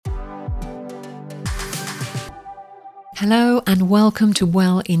Hello and welcome to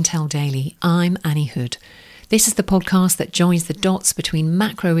Well Intel Daily. I'm Annie Hood. This is the podcast that joins the dots between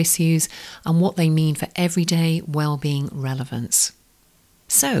macro issues and what they mean for everyday well-being relevance.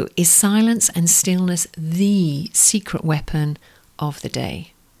 So, is silence and stillness the secret weapon of the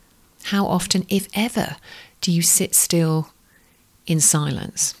day? How often, if ever, do you sit still in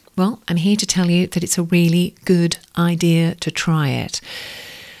silence? Well, I'm here to tell you that it's a really good idea to try it.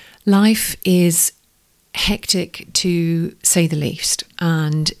 Life is hectic, to say the least,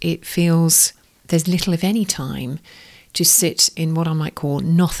 and it feels there's little if any time to sit in what I might call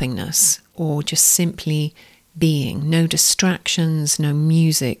nothingness, or just simply being. No distractions, no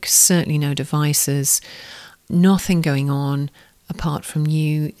music, certainly no devices, nothing going on apart from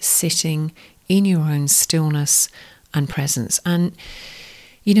you sitting in your own stillness and presence. And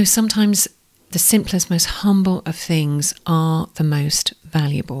you know, sometimes the simplest, most humble of things are the most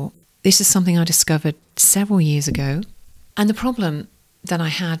valuable. This is something I discovered several years ago. And the problem that I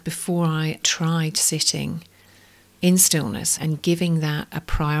had before I tried sitting in stillness and giving that a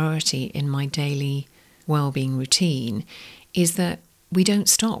priority in my daily well-being routine is that we don't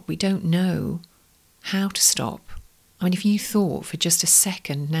stop. We don't know how to stop. I mean, if you thought for just a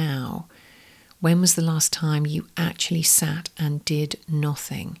second now, when was the last time you actually sat and did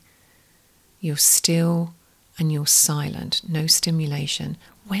nothing? You're still and you're silent, no stimulation.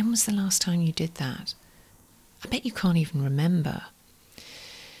 When was the last time you did that? I bet you can't even remember.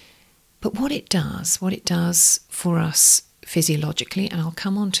 But what it does for us physiologically, and I'll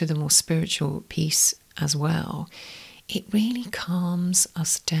come on to the more spiritual piece as well, it really calms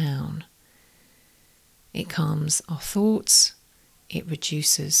us down. It calms our thoughts, it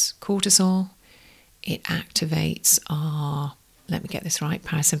reduces cortisol, it activates our, let me get this right,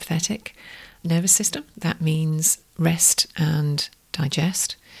 parasympathetic nervous system. That means rest and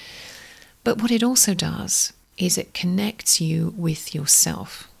digest. But what it also does is it connects you with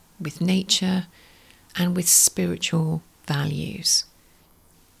yourself, with nature, and with spiritual values.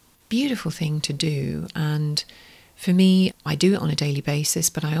 Beautiful thing to do. And for me, I do it on a daily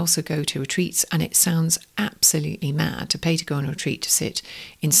basis, but I also go to retreats, and it sounds absolutely mad to pay to go on a retreat to sit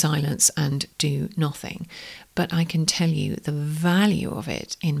in silence and do nothing. But I can tell you the value of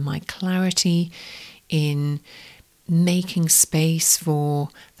it in my clarity, in making space for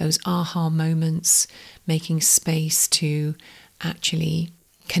those aha moments, making space to actually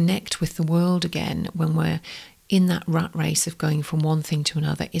connect with the world again when we're in that rat race of going from one thing to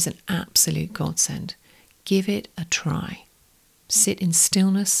another is an absolute godsend. Give it a try. Sit in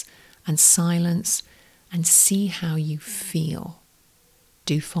stillness and silence and see how you feel.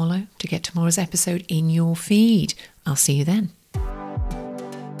 Do follow to get tomorrow's episode in your feed. I'll see you then.